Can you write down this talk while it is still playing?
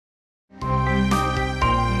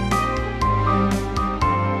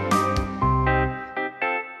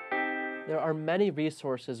are many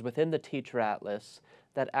resources within the Teacher Atlas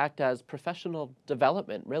that act as professional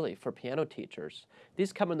development, really, for piano teachers.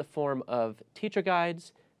 These come in the form of teacher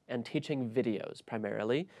guides and teaching videos,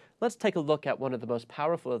 primarily. Let's take a look at one of the most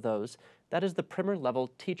powerful of those. That is the Primer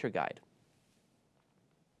Level Teacher Guide.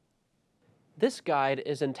 This guide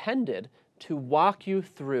is intended to walk you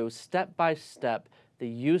through, step by step, the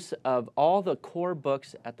use of all the core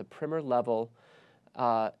books at the primer level,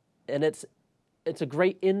 and it's a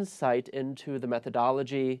great insight into the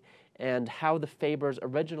methodology and how the Fabers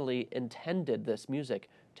originally intended this music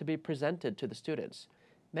to be presented to the students.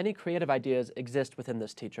 Many creative ideas exist within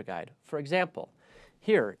this teacher guide. For example,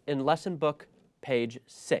 here in lesson book page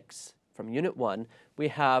 6 from Unit 1, we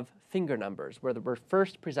have finger numbers, where we're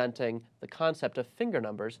first presenting the concept of finger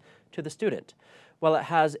numbers to the student. While it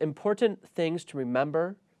has important things to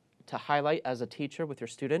remember, to highlight as a teacher with your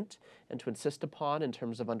student, and to insist upon in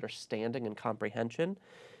terms of understanding and comprehension,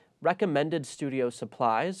 recommended studio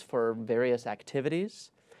supplies for various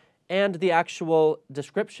activities, and the actual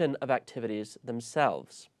description of activities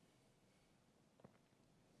themselves.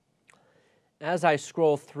 As I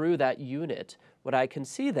scroll through that unit, what I can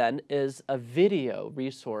see then is a video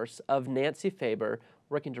resource of Nancy Faber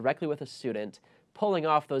working directly with a student, pulling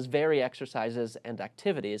off those very exercises and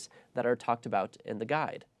activities that are talked about in the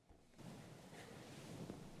guide.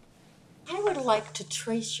 I would like to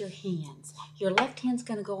trace your hands. Your left hand's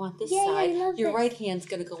going to go on this side. Your right hand's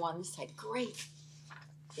going to go on this side. Great.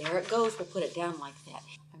 There it goes. We'll put it down like that.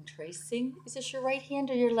 I'm tracing. Is this your right hand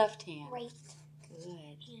or your left hand? Right.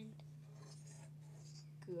 Good.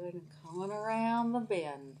 Good. And coming around the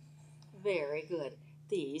bend. Very good.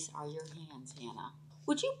 These are your hands, Hannah.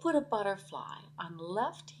 Would you put a butterfly on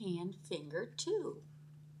left hand finger 2?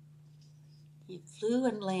 He flew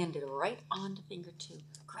and landed right onto finger 2.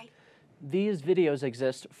 Great. These videos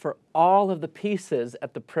exist for all of the pieces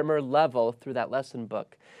at the primer level through that lesson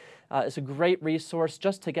book. It's a great resource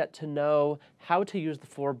just to get to know how to use the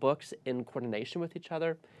 4 books in coordination with each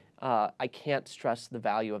other. I can't stress the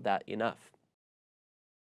value of that enough.